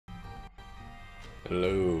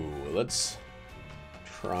Hello, let's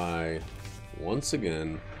try once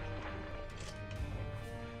again.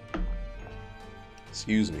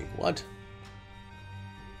 Excuse me, what?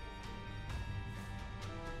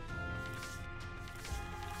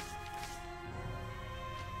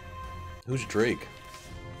 Who's Drake?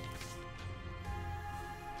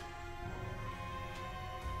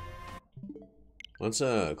 Let's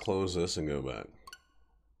close this and go back.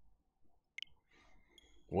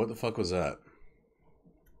 What the fuck was that?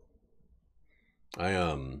 I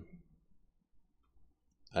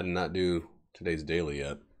did not do today's daily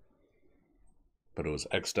yet, but it was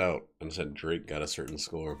X'd out and said Drake got a certain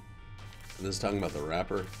score. And this is talking about the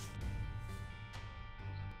rapper.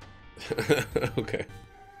 Okay.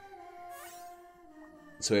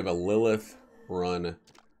 So we have a Lilith run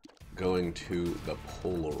going to the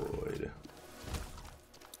Polaroid.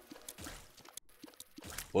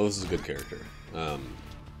 Well, this is a good character.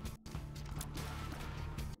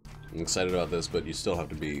 I'm excited about this, but you still have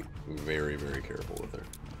to be very, very careful with her.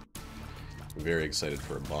 I'm very excited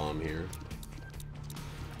for a bomb here.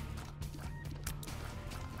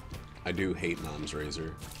 I do hate Mom's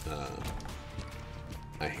Razor.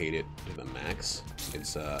 I hate it to the max.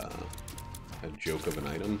 It's a joke of an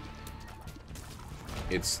item.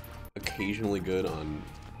 It's occasionally good on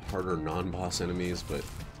harder non-boss enemies, but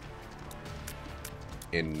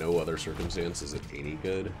in no other circumstance is it any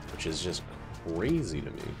good, which is just crazy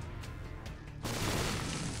to me.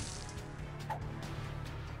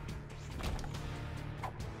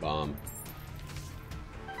 Bomb.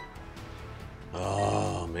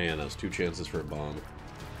 Oh man, that was 2 chances for a bomb.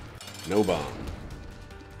 No bomb.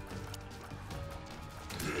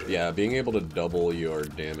 Yeah, being able to double your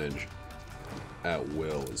damage at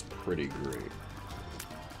will is pretty great.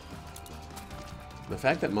 The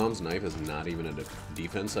fact that Mom's Knife is not even a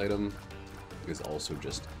defense item is also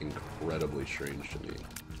just incredibly strange to me.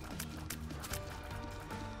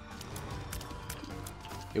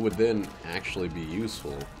 It would then actually be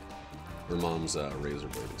useful for Mom's Razor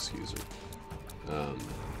Blade, excuse me.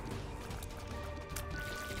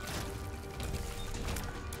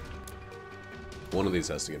 One of these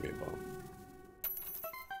has to give me a bomb.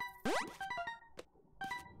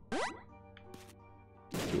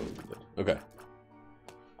 Okay.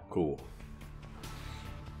 Cool.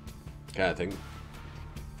 God, I think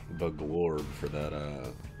the glorb for that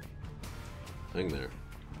thing there.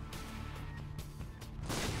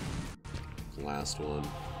 Last one.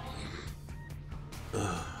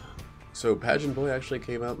 So Pageant Boy actually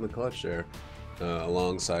came out in the clutch there,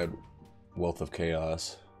 alongside Wealth of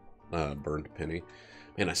Chaos, Burnt Penny.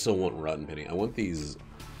 Man, I still want Rotten Penny. I want these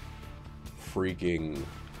freaking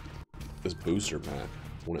this booster pack.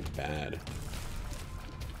 I want it bad.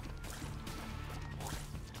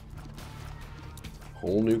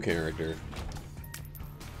 Whole new character.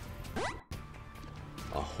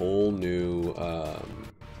 A whole new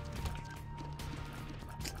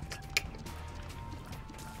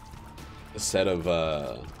set of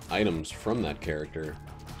items from that character,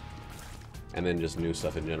 and then just new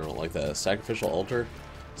stuff in general. Like the Sacrificial Altar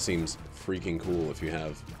seems freaking cool if you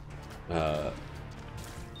have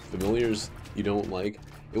familiars you don't like.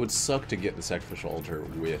 It would suck to get the Sacrificial Altar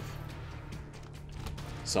with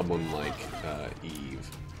someone like Eve,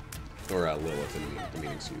 or Lilith, I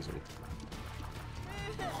mean, excuse me.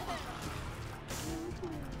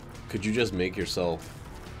 Could you just make yourself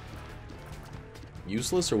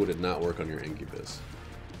useless, or would it not work on your Incubus?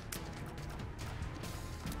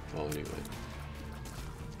 Well, anyway.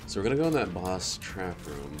 So we're gonna go in that boss trap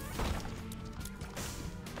room.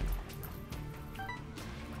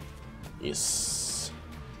 Yes.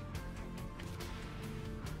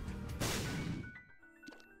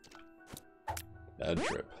 Bad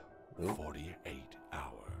trip.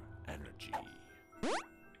 48-hour energy.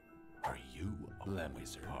 Are you a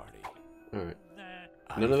wizard party? Alright.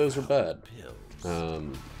 None of those are bad.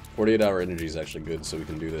 48-hour energy is actually good, so we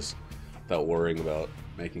can do this without worrying about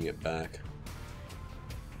making it back.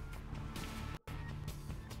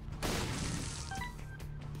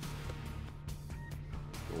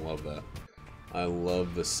 I love that. I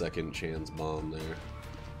love the second chance bomb there.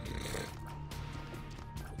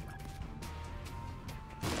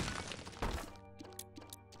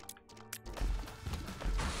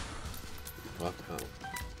 What? Oh.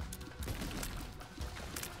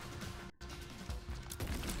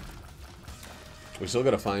 We still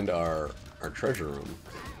gotta find our treasure room.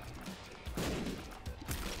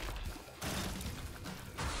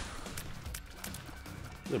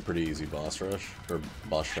 It's a pretty easy boss rush, or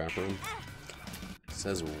boss trap room. It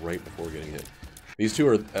says right before getting hit. These two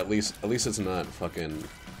are at least it's not fucking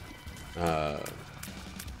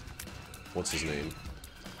what's his name?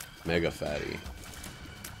 Mega Fatty.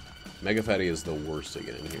 Mega Fatty is the worst to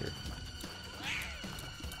get in here.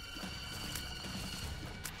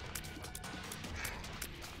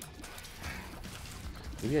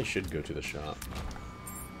 Maybe I should go to the shop.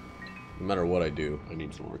 No matter what I do, I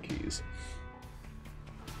need some more keys.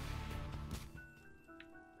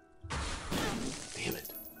 Damn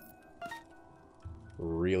it.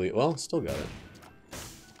 Really? Well, still got it.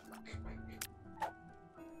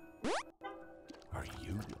 Are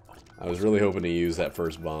you? I was really hoping to use that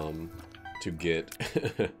first bomb to get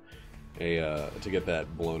to get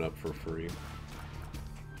that blown up for free.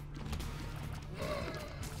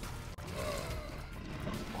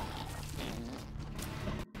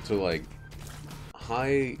 So like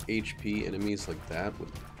high HP enemies like that, would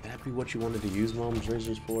that be what you wanted to use Mom's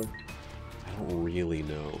Razors for? I don't really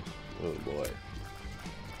know. Oh boy.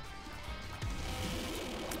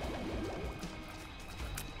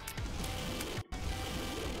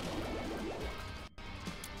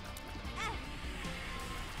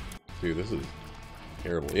 Dude, this is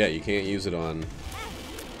terrible. Yeah, you can't use it on...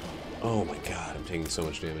 Oh my god, I'm taking so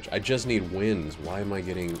much damage. I just need wins. Why am I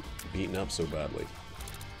getting beaten up so badly?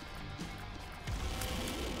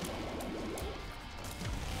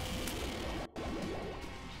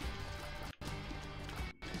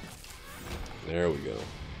 There we go.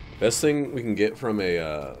 Best thing we can get from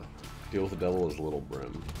a deal with the devil is Little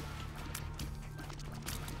Brim.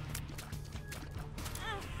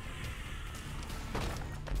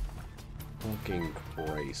 Fucking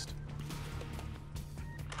Christ.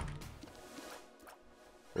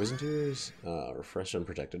 Poison Tears? Refresh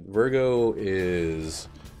Unprotected. Virgo is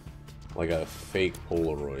like a fake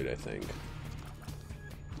Polaroid, I think.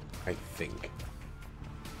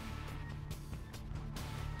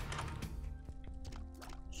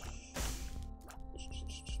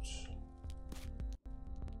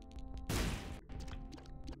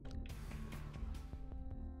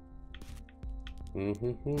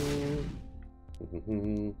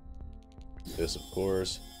 This, of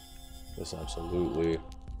course. This, absolutely.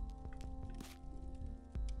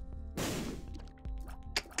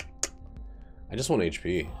 I just want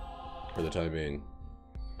HP for the time being.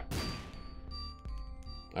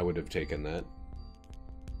 I would have taken that.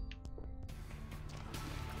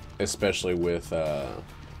 Especially with, the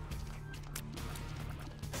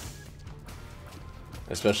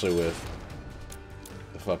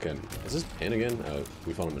fucking... Is this Pan again? Oh,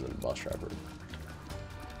 we found him in the boss trap room.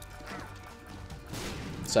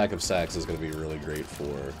 Sack of Sacks is going to be really great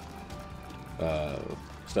for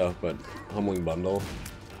stuff, but Humbling Bundle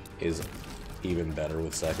is even better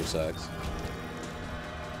with Sack of Sacks.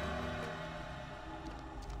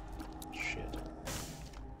 Shit.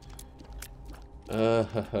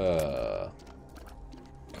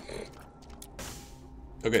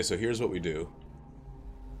 Okay, so here's what we do.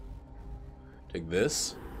 Take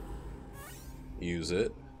this, use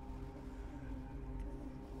it,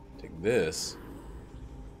 take this,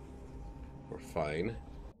 we're fine,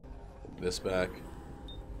 put this back,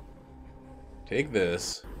 take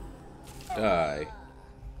this, die.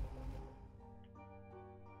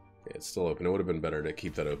 Okay, it's still open. It would have been better to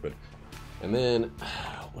keep that open. And then,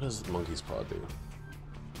 what does Monkey's Paw do?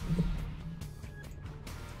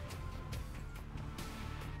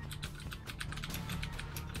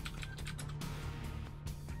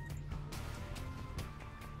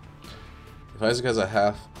 If Isaac has a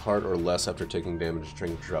half heart or less after taking damage,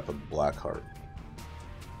 drop a black heart.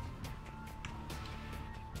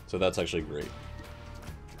 So that's actually great.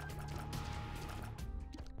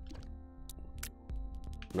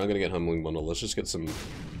 I'm not gonna get Humbling Bundle. Let's just get some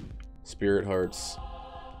Spirit Hearts.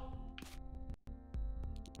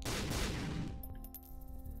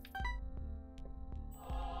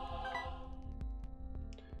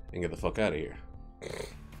 And get the fuck out of here.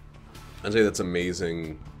 I'd say that's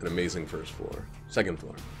amazing, an amazing first floor. Second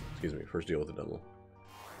floor, excuse me, first deal with the devil.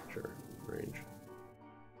 Sure, range.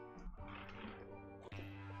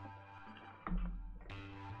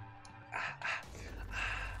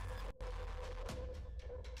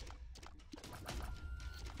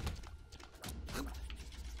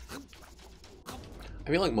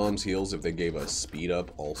 I feel like Mom's Heals, if they gave us speed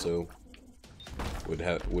up also,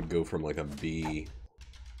 would go from like a B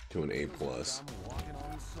to an A+.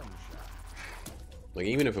 Like,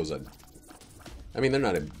 even if it was a... I mean, they're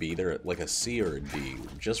not a B, they're like a C or a D.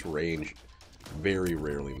 Just range very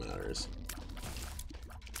rarely matters.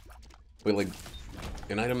 But, like,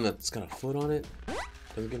 an item that's got a foot on it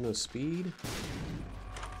doesn't give no speed?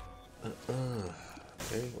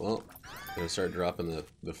 Okay, well, I'm gonna start dropping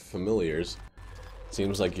the familiars.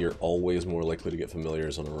 Seems like you're always more likely to get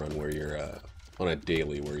familiars on a run where you're on a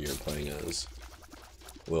daily where you're playing as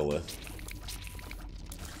Lilith.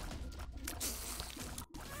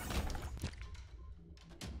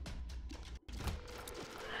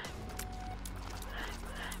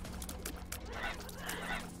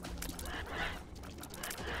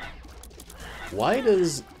 Why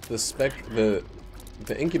does the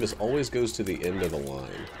Incubus always goes to the end of the line?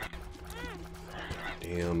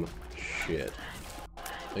 Damn shit.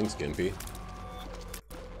 Thanks, Gimpy.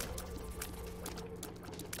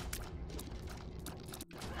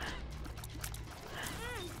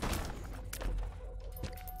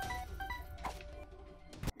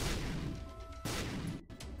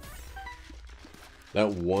 That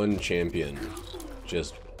one champion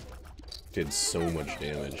just did so much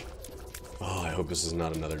damage. Oh, I hope this is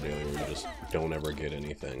not another daily where we just don't ever get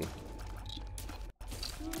anything.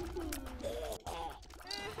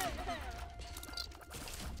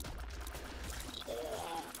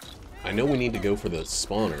 I know we need to go for the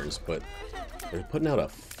spawners, but they're putting out a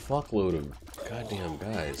fuckload of goddamn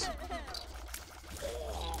guys.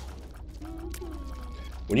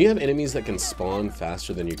 When you have enemies that can spawn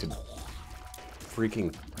faster than you could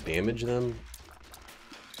freaking damage them,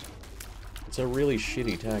 it's a really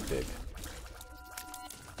shitty tactic.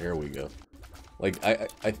 There we go. Like,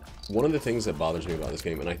 one of the things that bothers me about this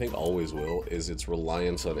game, and I think always will, is its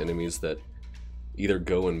reliance on enemies that either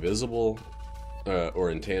go invisible, or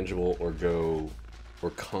intangible, or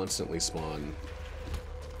constantly spawn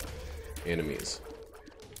enemies.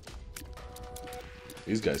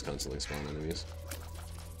 These guys constantly spawn enemies.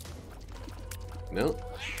 No?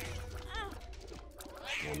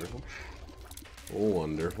 Wonderful.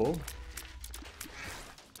 Wonderful.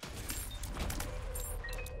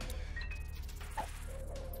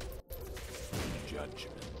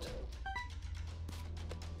 Judgment.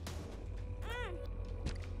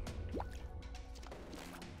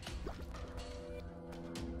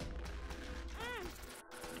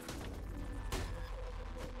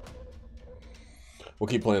 We'll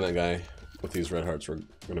keep playing that guy with these red hearts we're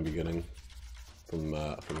gonna be getting from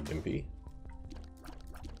Gimpy.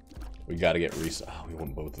 We gotta get oh, we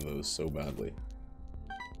want both of those so badly.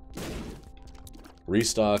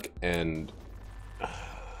 Restock and...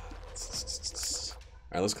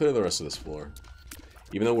 Alright, let's clear the rest of this floor.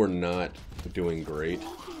 Even though we're not doing great,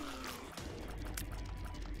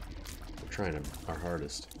 we're trying our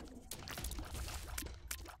hardest.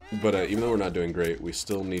 But even though we're not doing great, we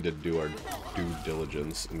still need to do our due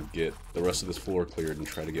diligence and get the rest of this floor cleared and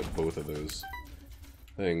try to get both of those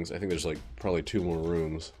things. I think there's like probably 2 more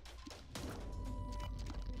rooms.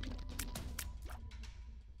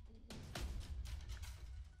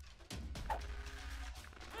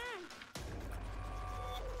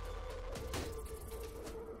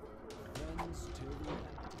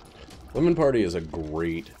 Lemon Party is a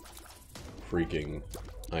great freaking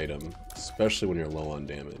item, especially when you're low on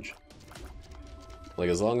damage. Like,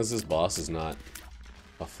 as long as this boss is not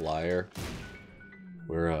a flyer,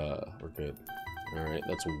 we're good. Alright,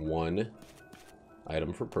 that's 1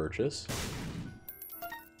 item for purchase.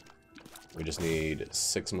 We just need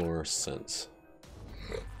 6 more cents.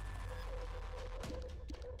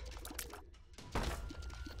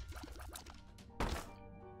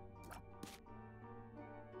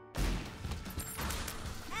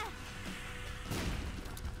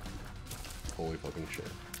 Holy fucking shit.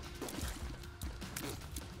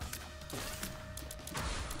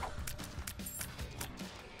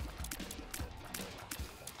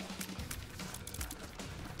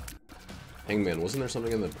 Hangman, wasn't there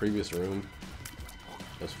something in the previous room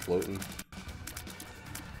that's floating?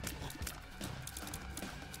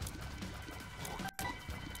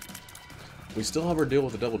 We still have our deal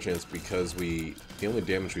with the double chance because the only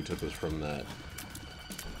damage we took was from that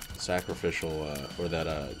sacrificial, or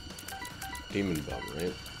that, demon bum,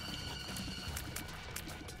 right?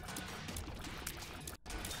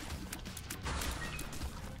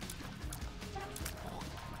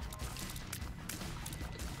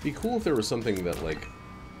 Be cool if there was something that, like,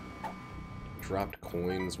 dropped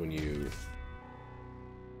coins when you...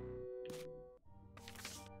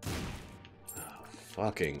 Oh,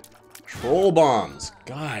 fucking troll bombs!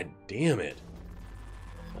 God damn it!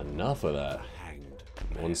 Enough of that.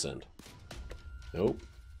 1 cent. Nope.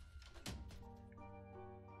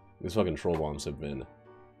 These fucking troll bombs have been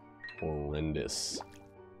horrendous.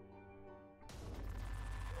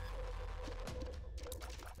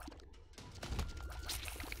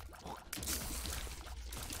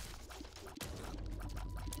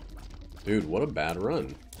 Dude, what a bad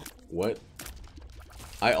run. What?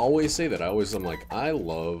 I always say that. I'm like, I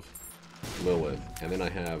love Lilith, and then I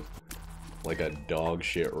have like a dog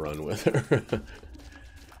shit run with her.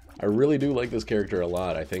 I really do like this character a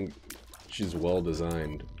lot. I think she's well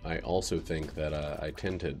designed. I also think that I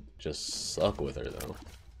tend to just suck with her, though.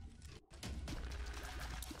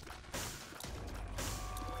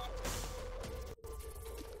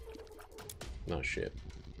 Oh shit.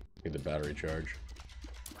 Need the battery charge.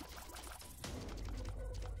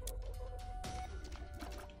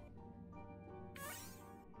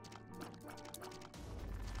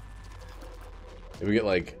 If we get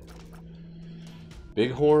like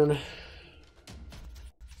Bighorn.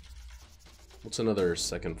 What's another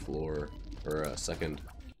second floor or a second?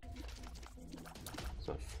 It's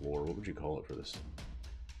not floor. What would you call it for this?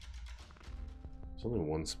 There's only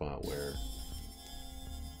one spot where.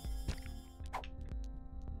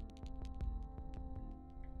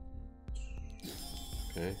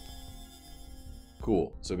 Okay.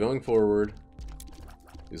 Cool. So going forward,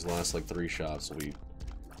 these last like 3 shots will be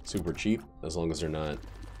super cheap as long as they're not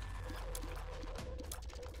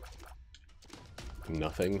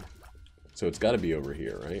nothing. So it's got to be over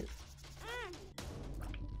here, right?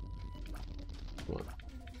 Come on.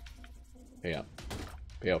 Pay out.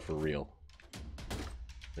 Pay out for real.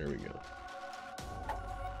 There we go.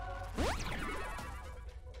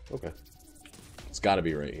 Okay. It's got to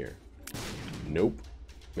be right here. Nope.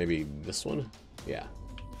 Maybe this one? Yeah.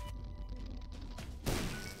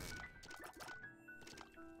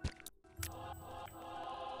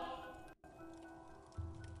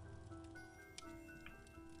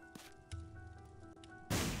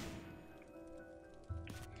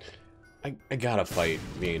 I gotta fight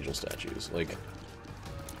the angel statues. Like,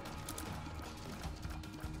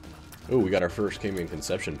 oh, we got our first Camion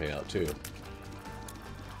Conception payout too.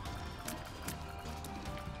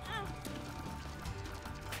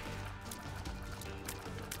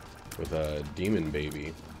 With a demon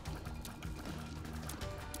baby.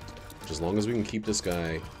 Which, as long as we can keep this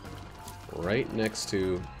guy right next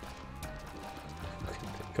to.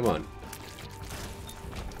 Come on.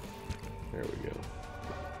 There we go.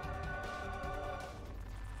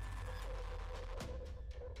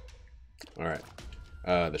 Alright,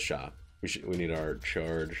 the shop. We need our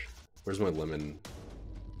charge. Where's my lemon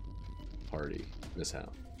party? Miss Howe.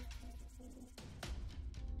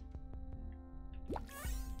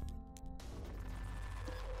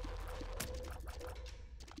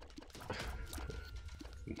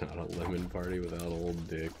 Not a lemon party without old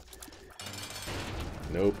dick.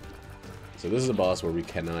 Nope. So this is a boss where we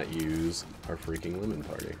cannot use our freaking lemon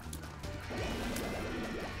party.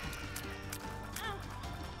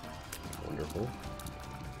 Wonderful.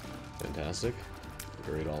 Fantastic.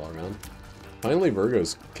 Great all around. Finally,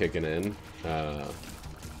 Virgo's kicking in.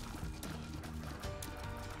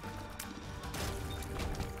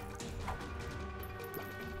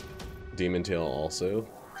 Demon Tail also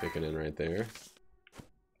kicking in right there.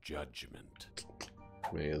 Judgment.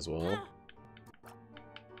 May as well.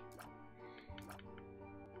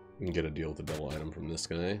 We can get a deal with the double item from this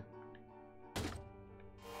guy.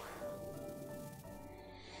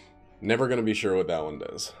 Never gonna be sure what that one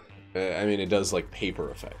does. I mean, it does like paper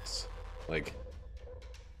effects. Like,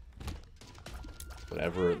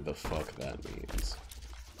 whatever the fuck that means.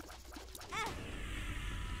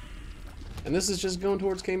 And this is just going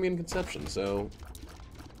towards Camion Conception, so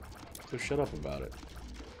shut up about it.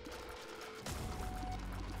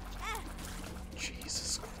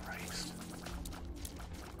 Jesus Christ.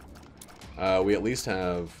 We at least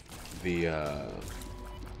have the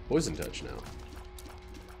poison touch now.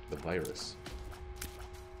 The virus.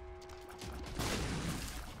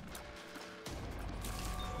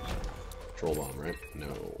 Troll bomb, right?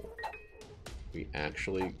 No. We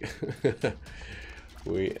actually...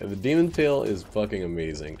 the Demon's Tail is fucking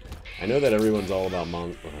amazing. I know that everyone's all about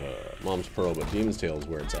Mom's Pearl, but Demon's Tail is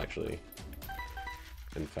where it's actually,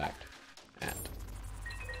 in fact, at.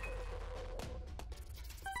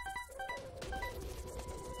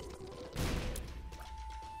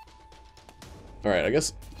 Alright, I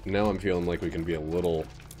guess now I'm feeling like we can be a little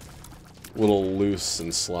loose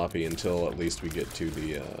and sloppy until at least we get to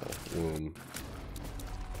the womb.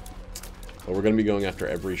 But we're going to be going after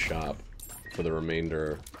every shop for the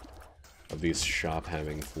remainder of these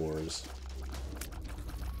shop-having floors.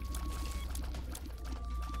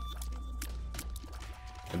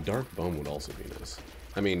 A dark bone would also be nice.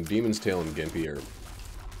 I mean, Demon's Tail and Gimpy are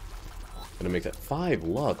gonna make that 5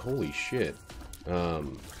 luck. Holy shit.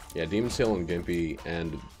 Yeah, Demon's Tail and Gimpy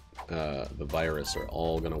and the virus are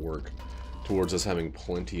all gonna work towards us having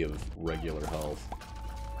plenty of regular health.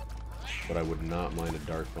 But I would not mind a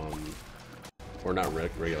dark bomb, or not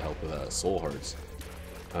regular health with soul hearts.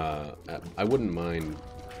 I wouldn't mind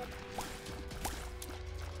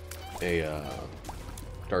a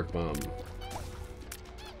dark bomb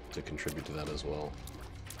to contribute to that as well.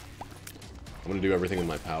 I'm going to do everything in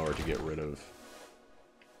my power to get rid of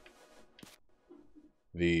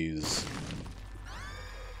these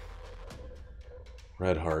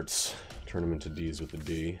red hearts. Turn them into Ds with a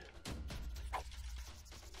D.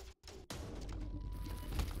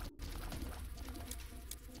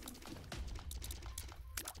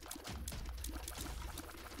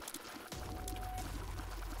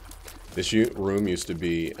 This room used to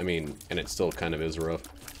be, I mean, and it still kind of is rough,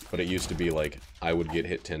 but it used to be like, I would get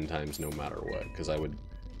hit 10 times no matter what, because I would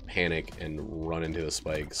panic and run into the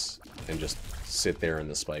spikes and just sit there in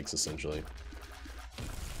the spikes, essentially.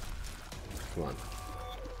 Come on.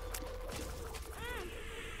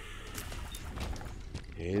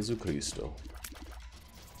 Jesus Cristo.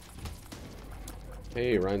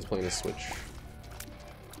 Hey, Ryan's playing a Switch.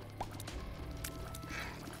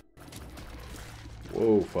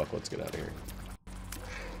 Whoa, fuck, let's get out of here.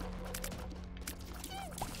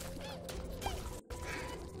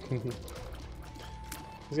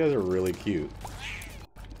 These guys are really cute.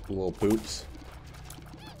 Little poops.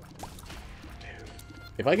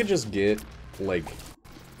 If I could just get, like...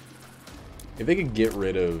 If they could get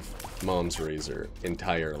rid of Mom's Razor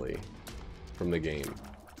entirely from the game.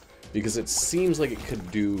 Because it seems like it could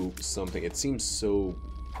do something. It seems so...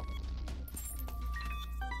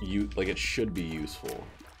 like it should be useful.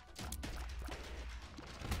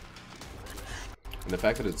 And the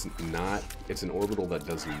fact that it's not, it's an orbital that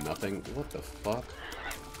does nothing. What the fuck?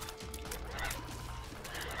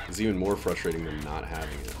 It's even more frustrating than not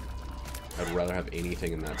having it. I'd rather have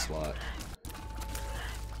anything in that slot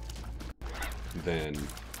than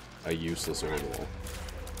a useless orbital.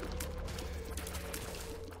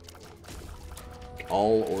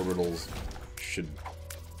 All orbitals should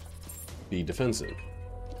be defensive,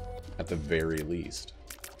 at the very least.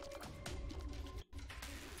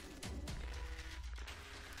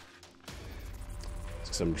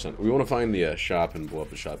 It's 7%. We want to find the shop and blow up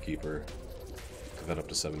the shopkeeper. Get that up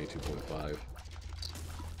to 72.5.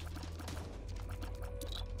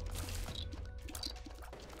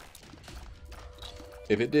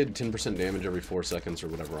 If it did 10% damage every 4 seconds or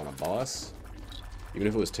whatever on a boss, even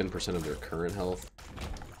if it was 10% of their current health,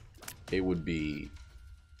 it would be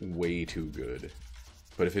way too good.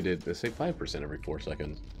 But if it did, let's say 5% every 4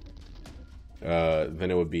 seconds,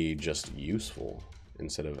 then it would be just useful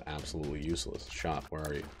instead of absolutely useless. Shop, where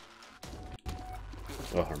are you?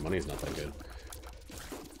 Oh, our money's not that good.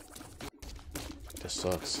 This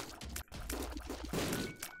sucks.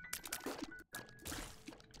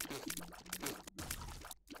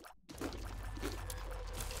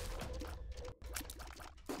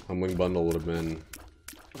 Humbling bundle would have been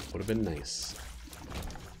nice.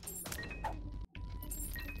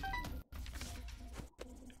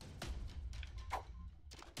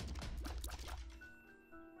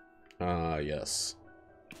 Yes.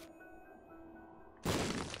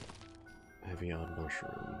 Heavy odd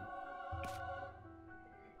mushroom.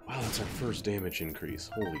 Wow, that's our first damage increase.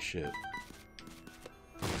 Holy shit.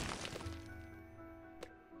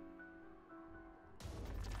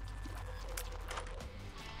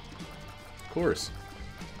 Of course.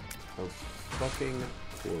 Of fucking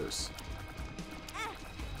course.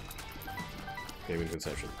 Gaming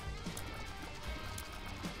conception.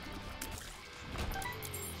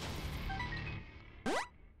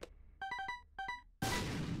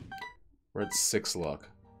 We're at 6 luck.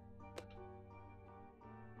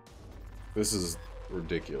 This is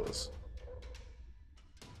ridiculous.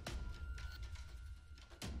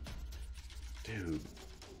 Dude.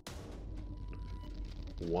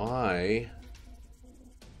 Why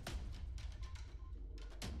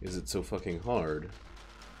is it so fucking hard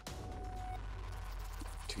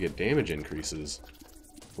to get damage increases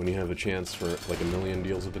when you have a chance for like a million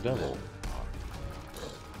deals with the devil?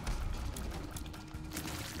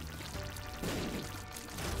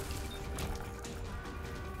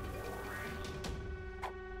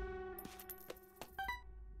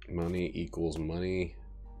 Money equals money.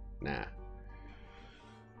 Nah.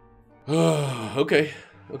 Okay.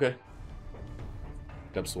 Okay.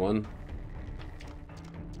 Depths 1.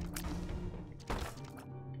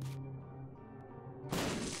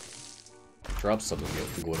 Drop something,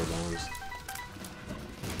 get the glitter bombs.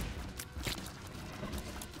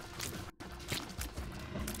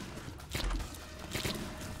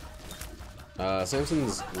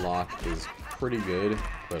 Samson's lock is pretty good,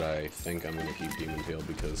 but I think I'm gonna keep Demon Tail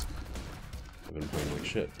because I've been playing like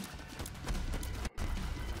shit.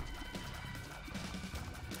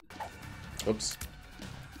 Oops.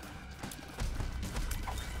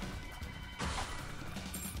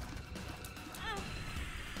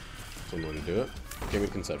 Someone to do it. Give me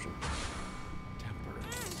conception.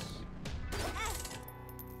 Temperance.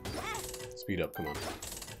 Speed up, come on.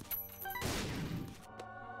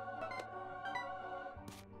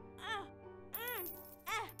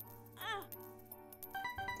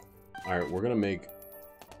 Alright, we're gonna make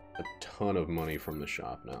a ton of money from the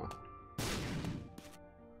shop now.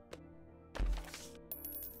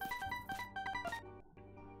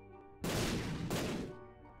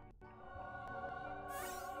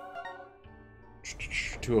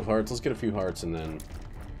 Two of hearts. Let's get a few hearts and then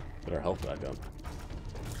get our health back up.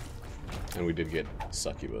 And we did get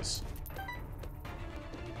succubus.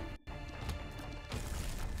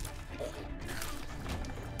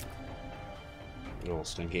 Little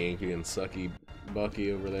Stinky Inky and Sucky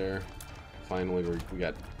Bucky over there. Finally, we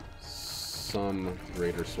got some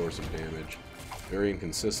greater source of damage. Very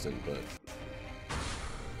inconsistent, but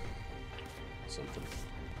something.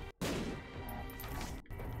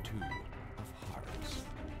 Two of hearts.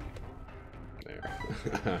 There.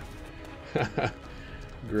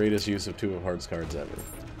 Greatest use of two of hearts cards ever.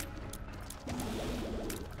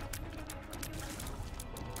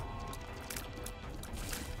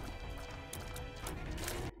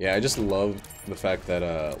 Yeah, I just love the fact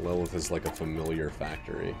that Lilith is like a familiar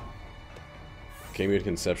factory. Cameo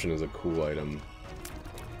Conception is a cool item.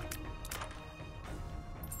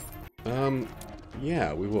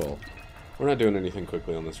 Yeah, we will. We're not doing anything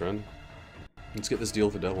quickly on this run. Let's get this deal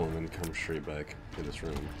with the devil and then come straight back to this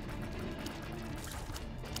room.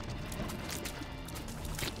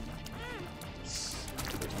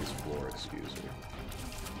 Break this floor, excuse me.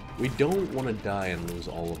 We don't want to die and lose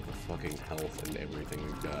all of the fucking health and everything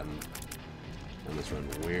we've gotten on this run.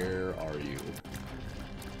 Where are you?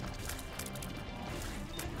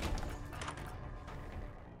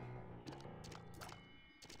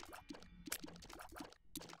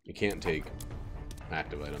 You can't take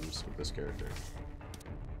active items with this character.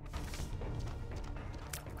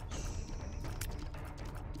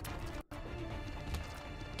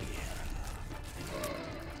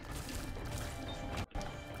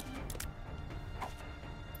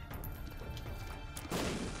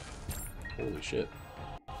 Holy shit.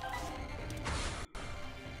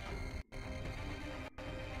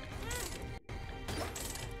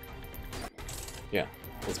 Yeah,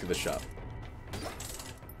 let's get this shot.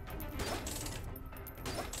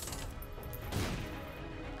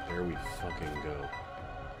 There we fucking go.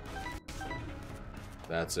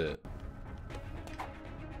 That's it.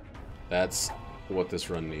 That's what this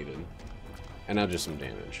run needed. And now just some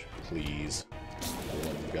damage, please. For the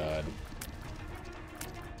love of God.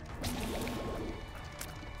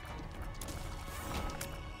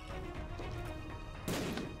 I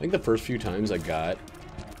think the first few times I got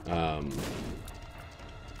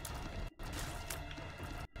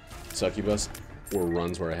Succubus were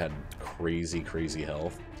runs where I had crazy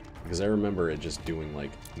health, because I remember it just doing like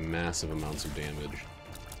massive amounts of damage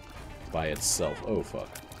by itself. Oh fuck.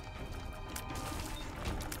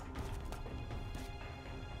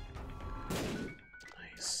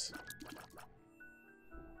 Nice.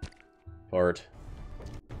 Fart.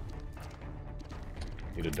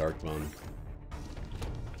 Need a dark bone.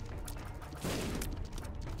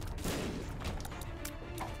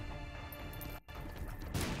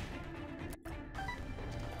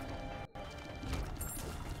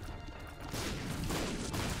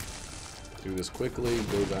 Do this quickly,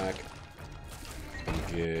 go back and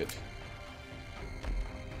get...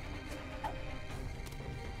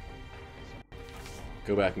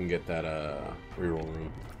 Go back and get that, reroll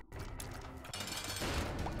room.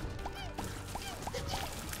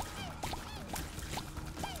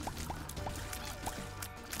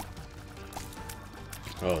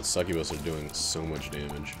 Oh, Succubus are doing so much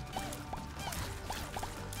damage.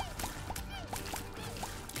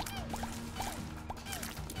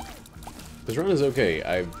 This run is okay.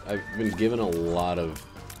 I've been given a lot of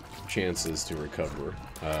chances to recover.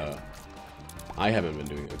 I haven't been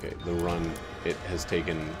doing okay. The run, it has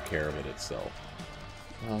taken care of it itself.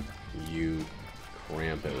 Fuck you,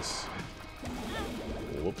 Krampus.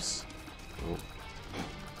 Whoops. Oh.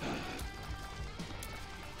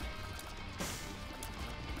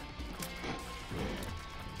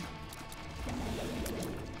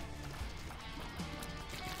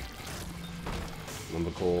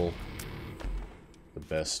 Lumbical. The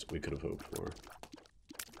best we could have hoped for.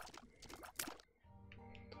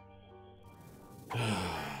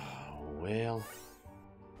 Well,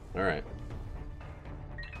 all right.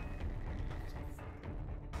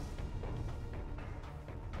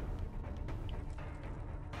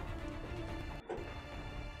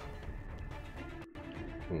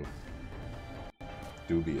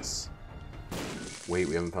 Dubious. Wait,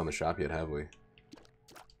 we haven't found the shop yet, have we?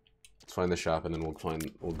 Let's find the shop and then we'll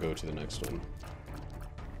go to the next one.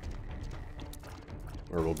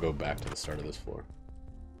 Or we'll go back to the start of this floor.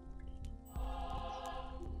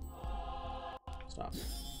 Stop.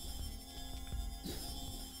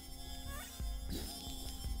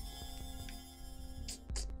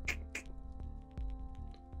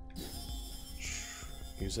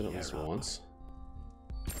 Use it at least once.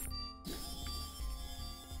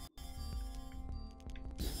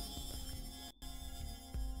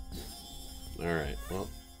 Alright, well,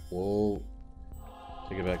 we'll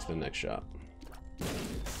take it back to the next shop.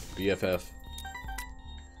 BFF.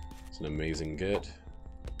 It's an amazing get.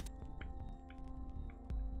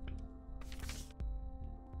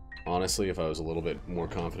 Honestly, if I was a little bit more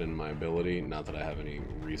confident in my ability, not that I have any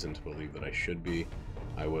reason to believe that I should be,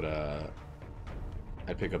 I would,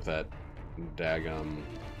 I'd pick up that daggum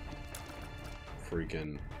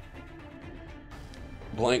freaking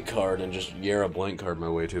blank card and just Yara blank card my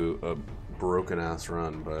way to a broken ass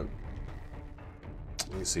run, but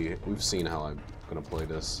you see, we've seen how I'm gonna play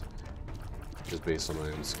this just based on my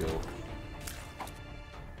own skill.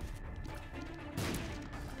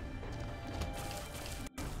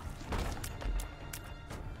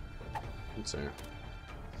 What's there?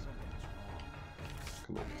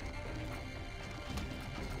 Come on.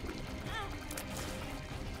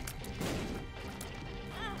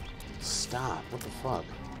 Stop, what the fuck?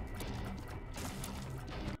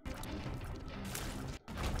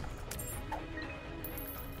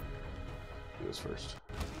 He was first.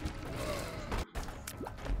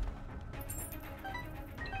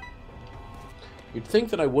 You'd think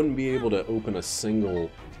that I wouldn't be able to open a single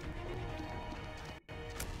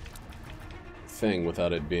thing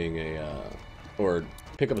without it being a, or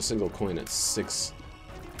pick up a single coin at 6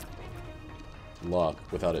 luck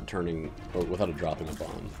without it turning, or without it dropping a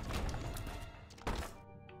bomb.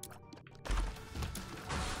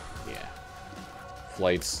 Yeah.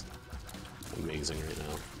 Flight's amazing right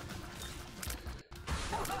now.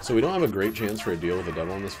 So we don't have a great chance for a deal with the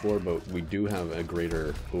devil on this floor, but we do have a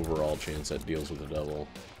greater overall chance at deals with the devil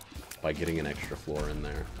by getting an extra floor in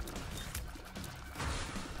there.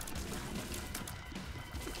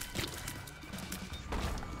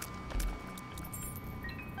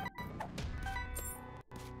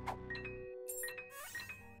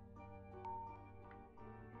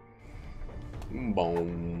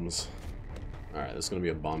 Bombs. Alright, this is going to be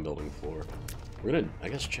a bomb building floor. We're going to, I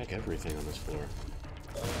guess, check everything on this floor.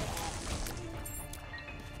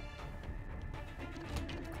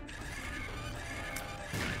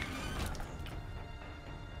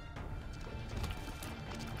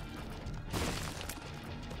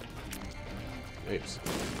 Oops.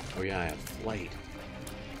 Oh yeah, I have flight.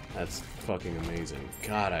 That's fucking amazing.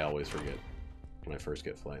 God, I always forget when I first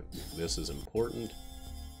get flight. This is important.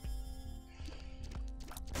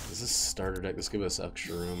 Is this starter deck? This give us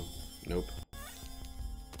extra room? Nope.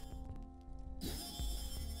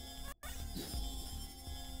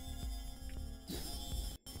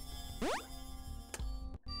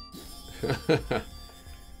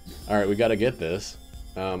 Alright, we gotta get this.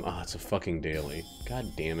 Oh, it's a fucking daily.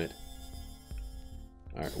 God damn it.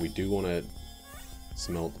 Alright, we do want to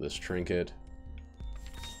smelt this trinket.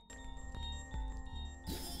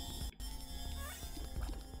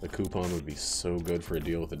 The coupon would be so good for a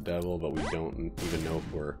deal with the devil, but we don't even know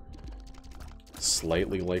if we're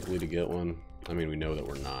slightly likely to get one. I mean, we know that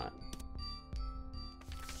we're not.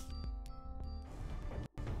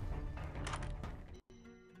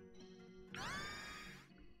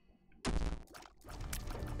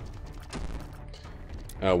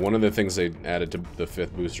 One of the things they added to the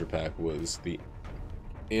 5th booster pack was the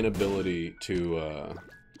inability to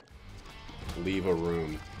leave a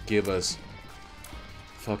room. Give us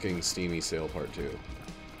fucking Steamy Sale Part 2.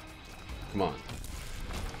 Come on.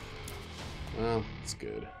 Well, it's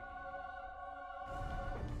good.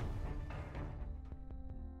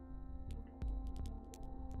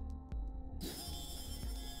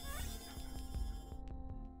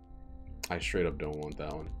 I straight up don't want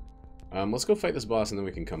that one. Let's go fight this boss and then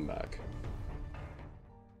we can come back.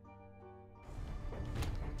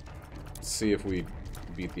 Let's see if we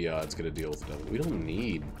beat the odds, get a deal with the devil. We don't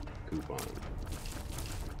need coupon.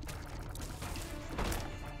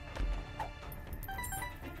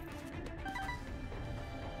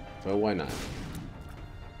 But why not?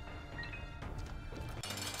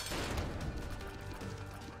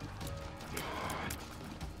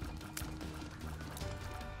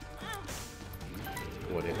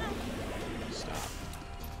 What hit? Stop.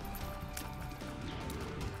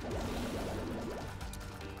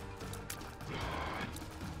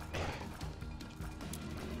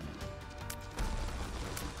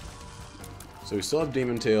 So we still have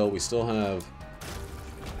Demon Tail, we still have...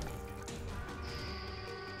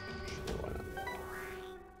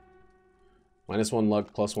 -1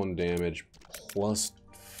 luck, +1 damage,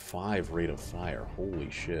 +5 rate of fire. Holy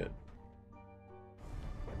shit.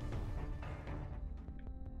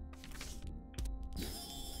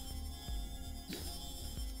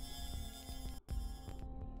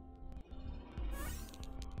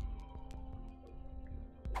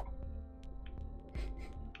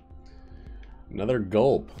 Another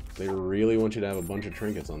gulp. They really want you to have a bunch of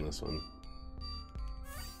trinkets on this one.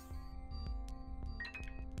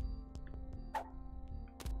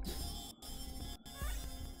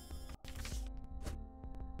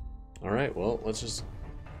 Alright, well, let's just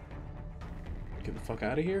get the fuck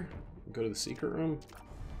out of here. Go to the secret room.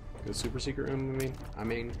 Go to the super secret room,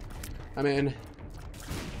 I'm in.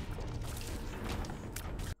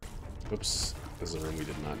 Whoops. This is a room we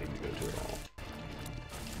did not need to go to at all.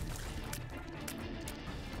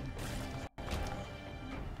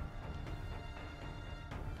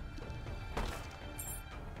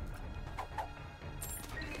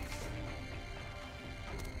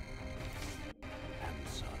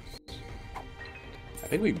 I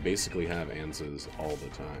think we basically have answers all the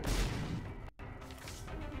time.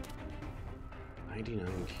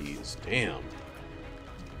 99 keys. Damn.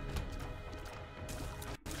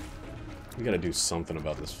 We gotta do something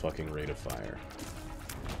about this fucking rate of fire.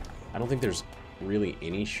 I don't think there's really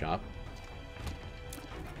any shop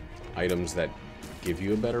items that give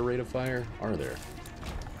you a better rate of fire, are there?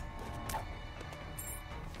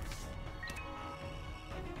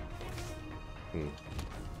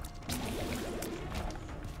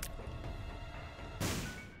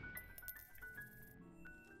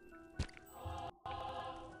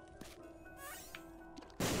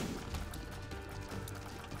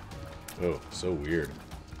 Oh, so weird.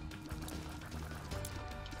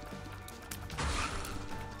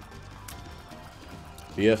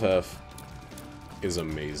 BFF is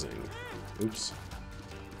amazing. Oops.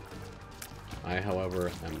 I,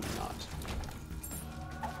 however, am not.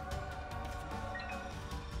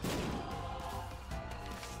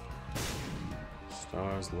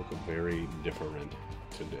 Stars look very different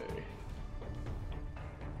today.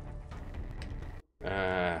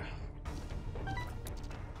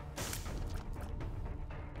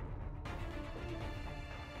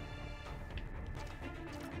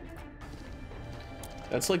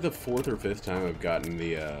 That's like the 4th or 5th time I've gotten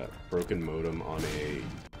the broken modem on a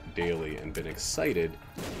daily and been excited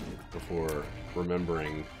before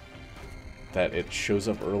remembering that it shows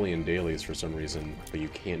up early in dailies for some reason, but you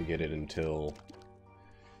can't get it until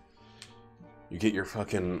you get your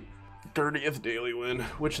fucking 30th daily win,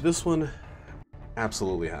 which this one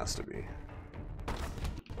absolutely has to be.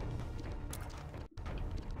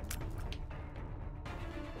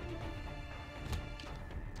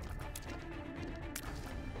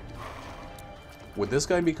 Would this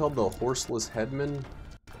guy be called the Horseless Headman?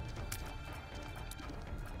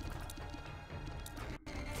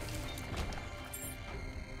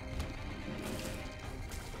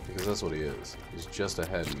 Because that's what he is. He's just a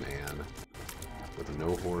headman with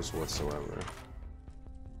no horse whatsoever.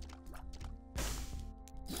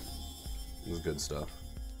 This is good stuff.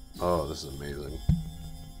 Oh, this is amazing.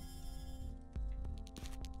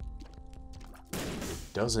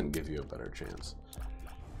 It doesn't give you a better chance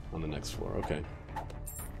on the next floor. Okay.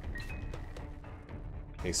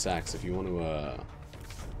 Hey, Sax, if you want to,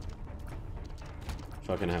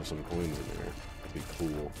 fucking have some coins in there, that'd be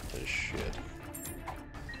cool as shit.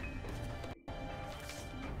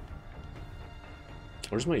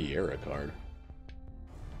 Where's my Yara card?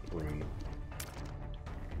 Room.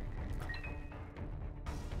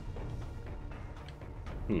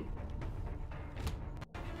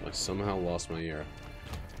 I somehow lost my Yara.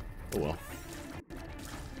 Oh well.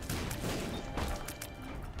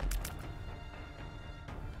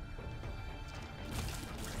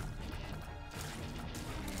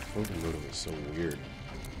 Broken modem is so weird.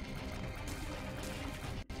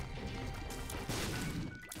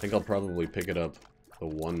 I think I'll probably pick it up the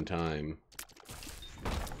one time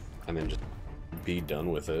and then just be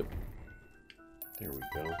done with it. There we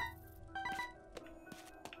go.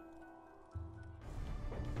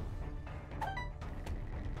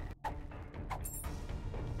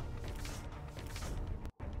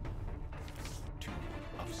 Two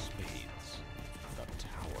of spades. The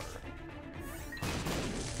tower.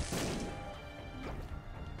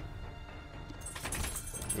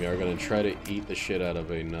 We are going to try to eat the shit out of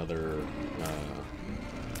another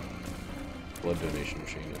blood donation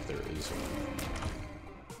machine if there is one.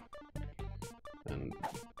 And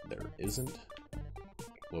there isn't.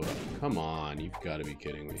 Load up. Come on, you've got to be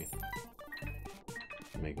kidding me.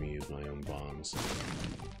 Make me use my own bombs.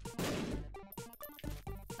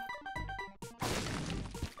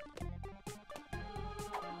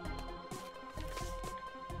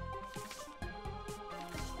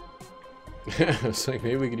 It's like,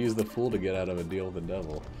 maybe we could use the Fool to get out of a deal with the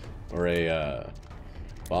devil. Or a,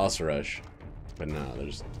 boss rush. But no,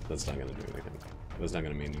 that's not gonna do anything. That's not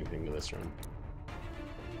gonna mean anything to this run.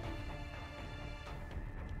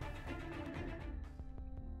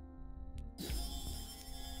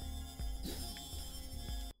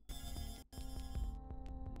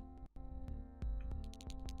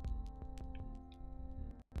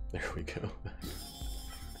 There we go.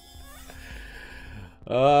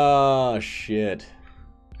 Oh, shit.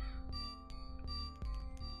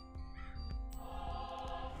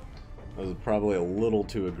 I was probably a little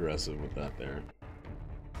too aggressive with that there.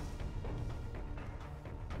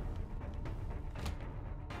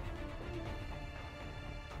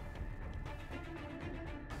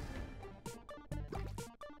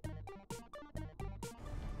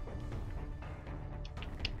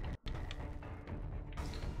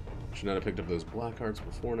 Should not have picked up those black hearts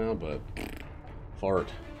before now, but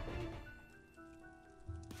fart.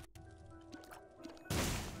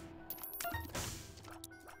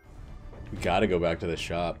 We gotta go back to the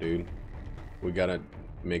shop, dude. We gotta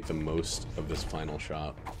make the most of this final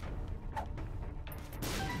shop.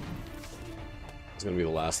 It's gonna be the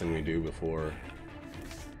last thing we do before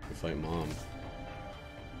we fight Mom.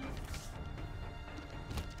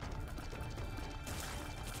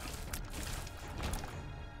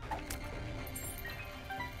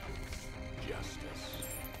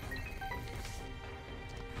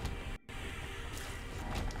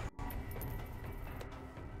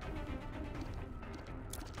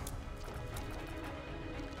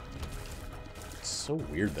 So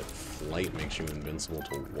weird that flight makes you invincible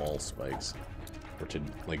to wall spikes. Or to,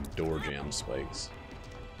 like, door jam spikes.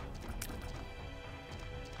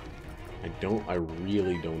 I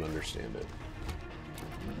really don't understand it.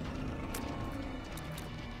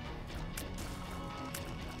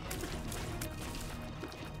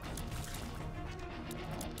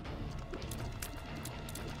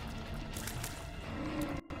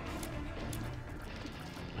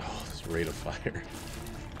 Oh, this rate of fire.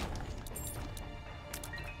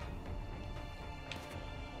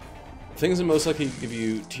 Things that most likely give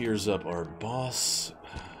you tears up are boss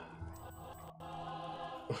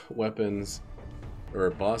weapons,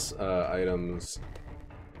 or boss items,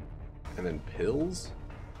 and then pills?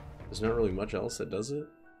 There's not really much else that does it.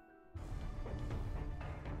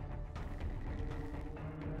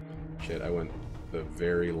 Shit, I went the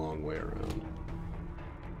very long way around.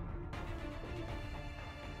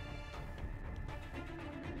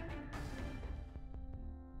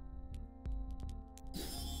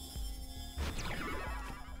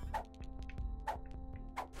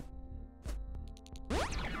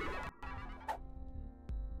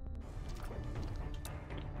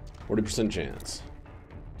 %, chance.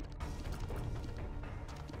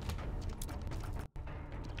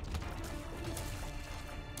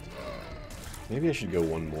 Maybe I should go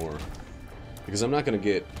one more. Because I'm not going to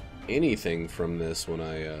get anything from this when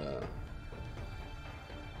I,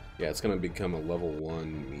 yeah, it's going to become a level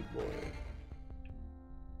 1 Meat Boy.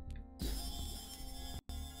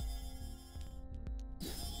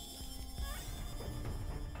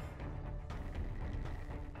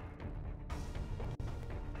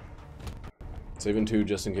 Saving 2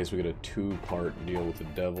 just in case we get a 2-part deal with the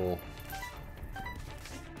devil.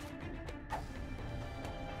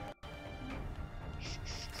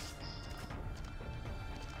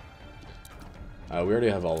 We already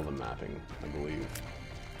have all of the mapping, I believe.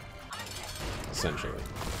 Essentially.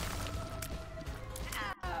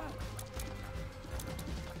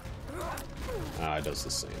 It does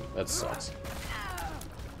the same. That sucks.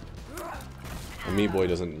 A Meat Boy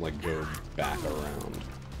doesn't, like, go back around.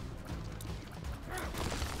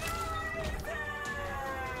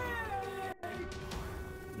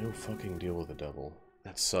 No fucking deal with the devil.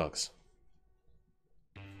 That sucks.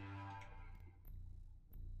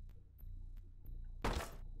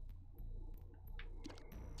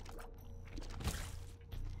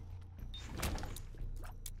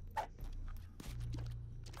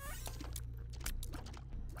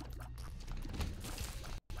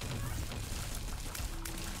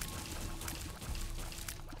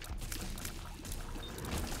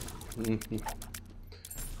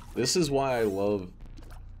 This is why I love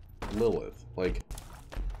Lilith. Like,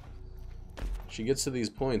 she gets to these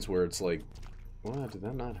points where it's like, what, did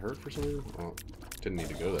that not hurt for some reason? Well, didn't need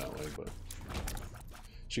to go that way, but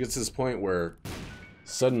she gets to this point where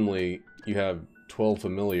suddenly you have 12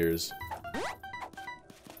 familiars.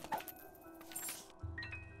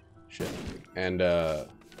 Shit. And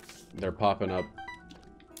they're popping up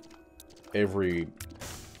every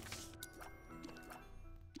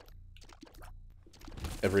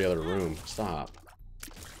other room. Stop.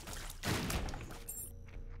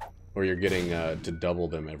 Or you're getting to double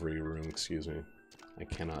them every room, excuse me. I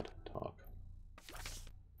cannot talk.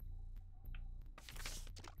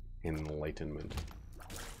 Enlightenment.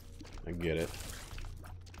 I get it.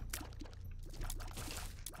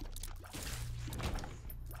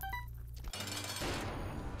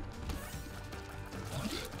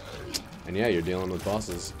 And yeah, you're dealing with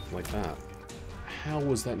bosses like that. How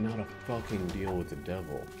was that not a fucking deal with the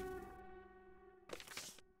devil?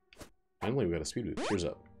 Finally, we got a speed boost. Cheers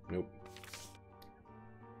up. Nope.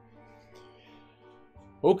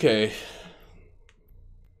 Okay.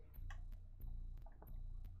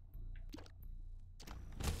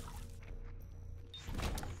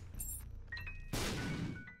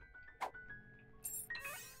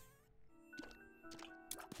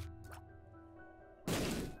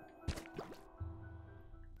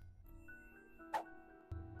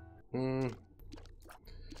 Hmm.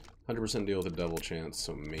 100% deal with a double chance,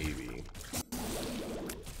 so maybe.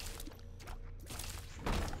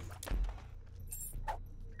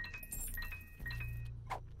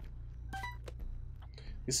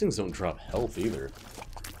 These things don't drop health either.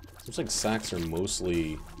 Looks like sacks are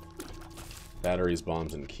mostly batteries,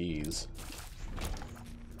 bombs, and keys.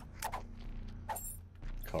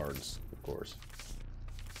 Cards, of course.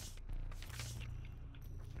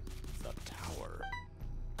 The tower.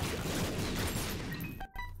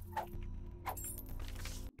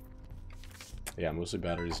 Yeah, mostly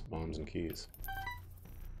batteries, bombs, and keys.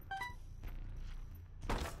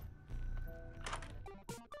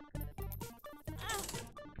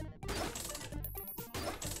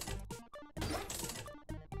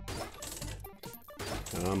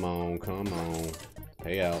 Come on, come on.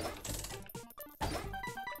 Pay out.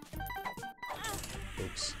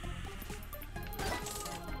 Oops.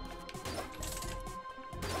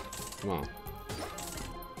 Come on.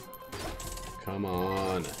 Come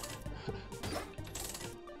on.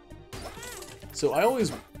 So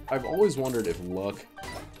I've always wondered if luck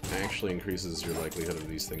actually increases your likelihood of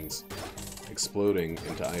these things exploding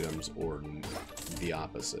into items or the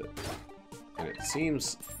opposite. And it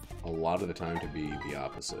seems a lot of the time to be the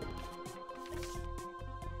opposite.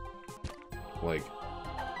 Like,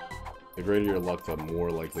 the greater your luck, the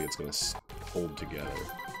more likely it's going to hold together.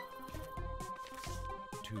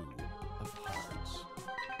 2 of hearts.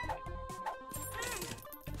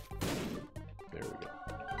 There we go.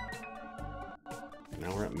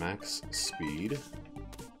 Now we're at max speed.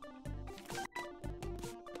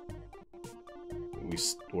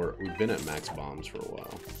 We've been at max bombs for a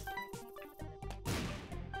while.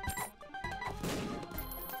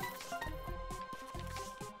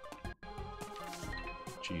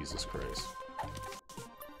 Jesus Christ.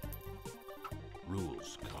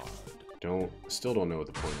 Rules card. Still don't know what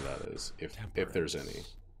the point of that is, if there's any.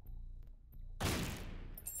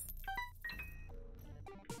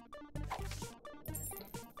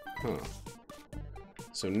 Huh.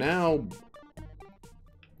 So now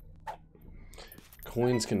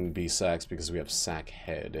coins can be sacks because we have sack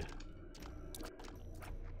head.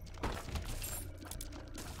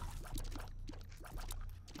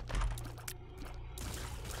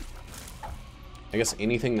 I guess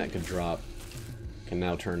anything that could drop can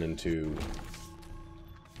now turn into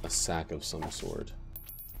a sack of some sort.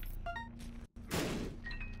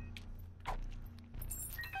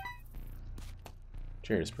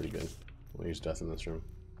 Chariot is pretty good. We'll use death in this room.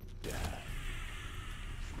 Death.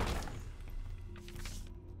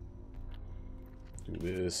 Do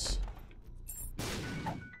this.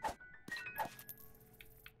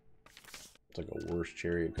 It's like a worse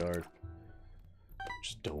chariot card.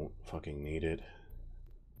 Just don't fucking need it.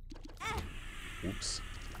 Oops.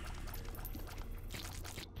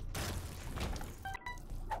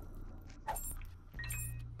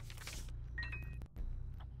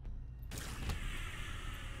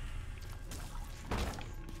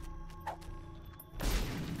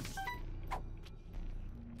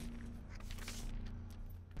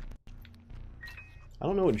 I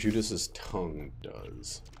don't know what Judas's tongue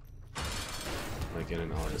does. Like, in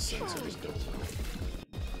an honest sense, I just don't know.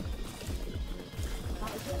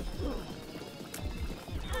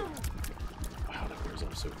 Wow, that wears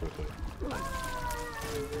off so quickly.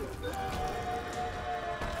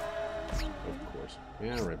 Of course.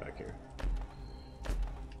 Yeah, right back here.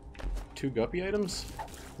 2 guppy items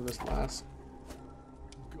for this last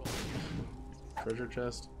treasure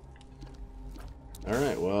chest.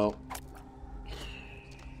 Alright, well.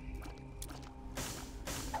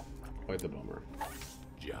 Quite the bummer.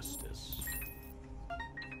 Justice.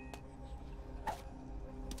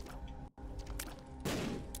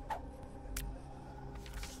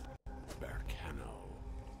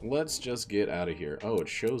 Let's just get out of here. Oh, it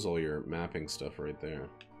shows all your mapping stuff right there.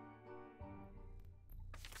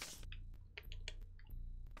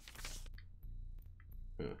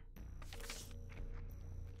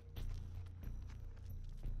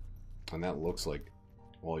 And that looks like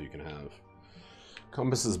all you can have.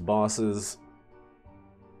 Compasses, bosses,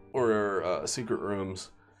 or secret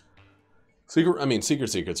rooms. Secret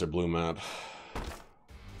secrets are blue map. You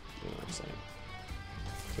know what I'm saying?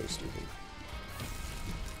 So stupid.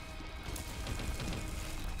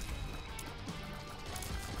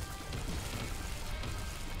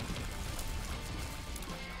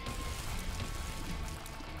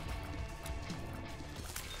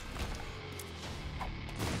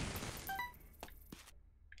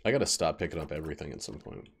 I gotta stop picking up everything at some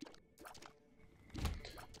point.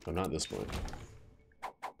 Oh, not this point.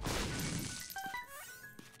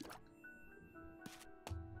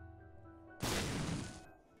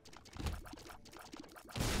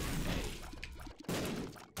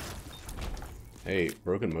 Hey,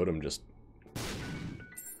 broken modem just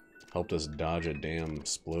helped us dodge a damn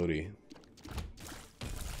splody.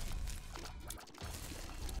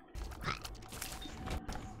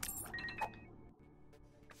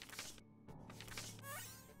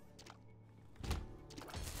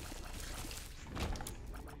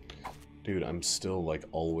 Dude, I'm still, like,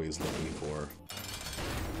 always looking for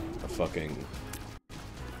a fucking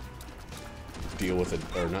deal with it,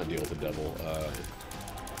 or not deal with the devil,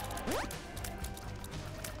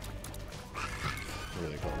 what are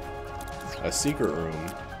they called? A secret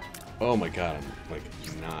room. Oh my god, I'm, like,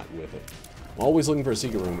 not with it. I'm always looking for a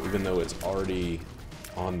secret room, even though it's already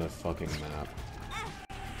on the fucking map.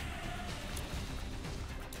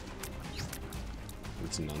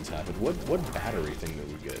 It's nuns happen. What battery thing did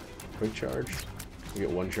we get? Quick charge? We get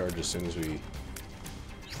one charge as soon as we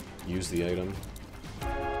use the item.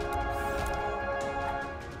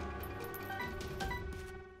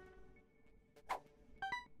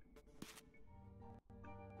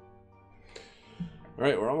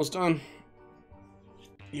 Alright, we're almost done.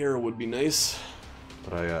 Here would be nice,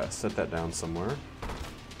 but I set that down somewhere.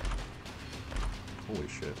 Holy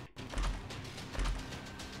shit.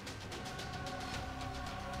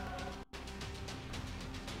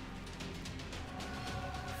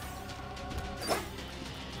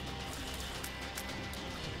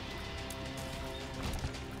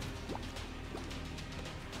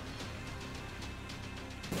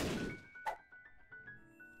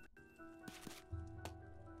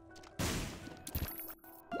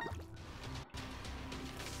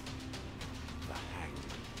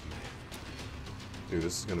 Dude,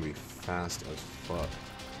 this is gonna be fast as fuck.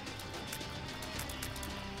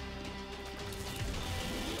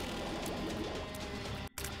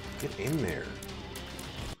 Get in there.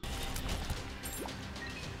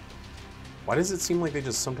 Why does it seem like they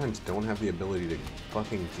just sometimes don't have the ability to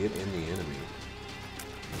fucking get in the enemy?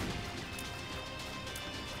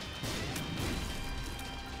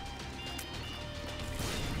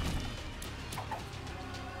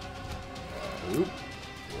 Oop.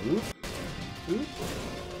 Oop. Oop.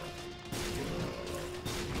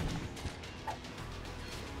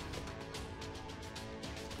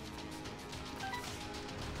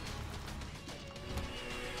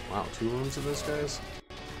 Wow, 2 wounds of this, guys?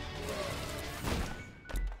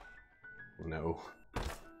 No.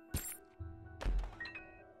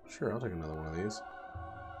 Sure, I'll take another one of these.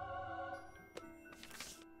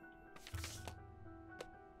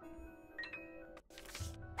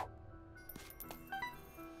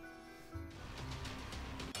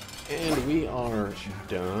 And we are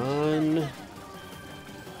done.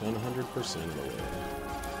 Done 100% of the way.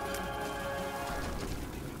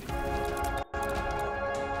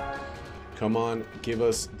 Come on, give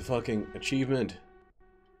us the fucking achievement.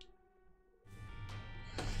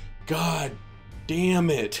 God damn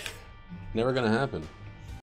it. Never gonna happen.